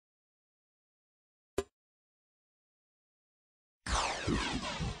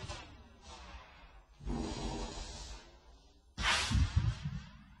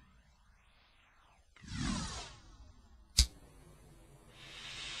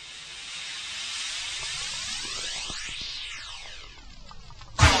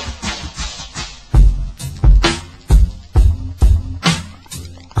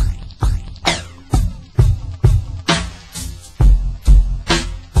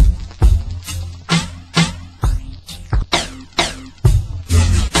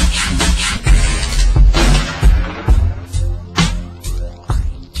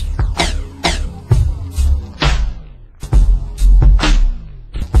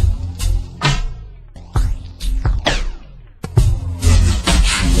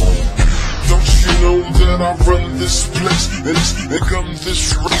That I run this place, and come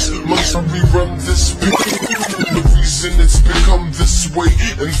this race, must I rerun this place? The reason it's become this way,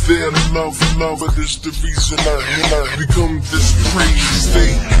 and their love, it is the reason I become this praise.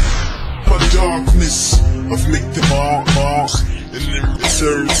 They, my darkness, I've made them marks, and in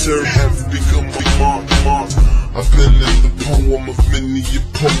return have become marked. I've been in the poem of many a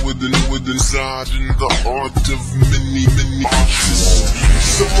poet, and with inside in the art of many artists.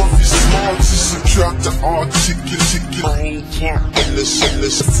 Some of you smartest have tried to articulate the whole part, and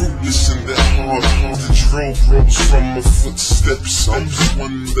it's fruitless in their heart. The drove rose from my footsteps. I'm the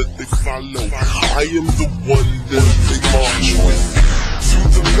one that they follow. I am the one that they march with. Through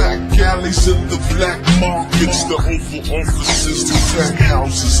the back alleys and the black markets, the Oval Offices, the crack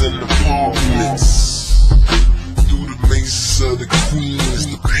houses and apartments. Through the mazes of the queens,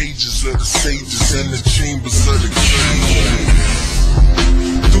 the pages of the sages, and the chambers of the kings.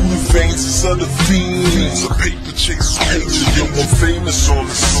 Through the veins of the fiends, a paper chases pages, yo, I'm famous on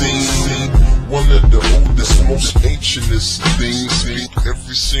the scene. One of the oldest, most ancientest things. Speak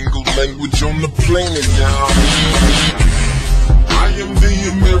every single language on the planet now. I am the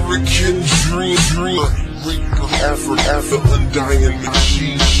American dreamer, rape of Africa, undying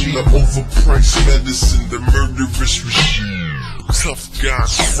machine, the overpriced medicine, the murderous regime. Tough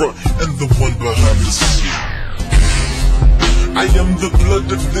guys front and the one behind the scene. I am the blood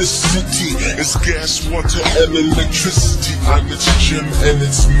of this city. It's gas, water, and electricity. I'm its gym and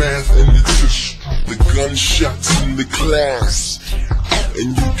its math and its history. The gunshots in the class,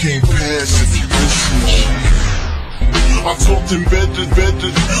 and you can't pass if you listen, G. I taught them better.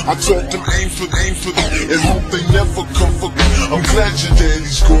 I taught them aim for them, and hope they never come for me. I'm glad your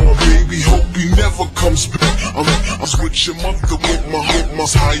daddy's gone, baby. Hope he never comes back. I'm switching mother with my hope,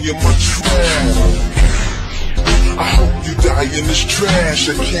 must hire my trash. I hope you die in this trash.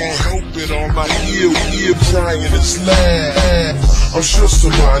 I can't help it, all I hear crying is laugh. I'm sure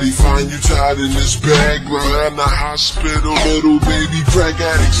somebody find you tied in this bag behind the hospital, little baby crack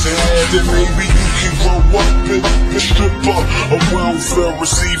addicts. Then maybe you can grow up and be a stripper, a welfare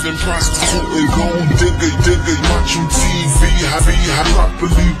receiving prostitute and gold digger. Watching TV, I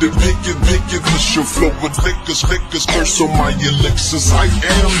properly depict it. Push your flow with liquors, curse on my elixirs. I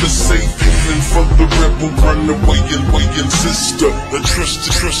am the safe haven for the rebel runaway and sister, the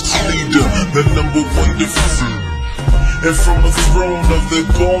trusted leader, the #1 defeater. And from the throne of their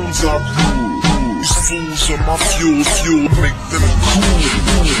bones I rule. These fools are my fuel, make them cool.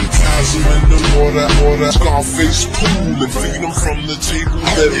 Ties them in the water, Scarface pool, and feed them from the table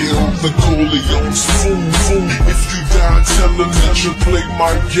that held the Corleone's food. If you die, tell them that you play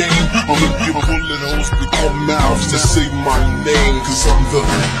my game. I'ma give bullet holes become mouths that say my name, 'cause I'm the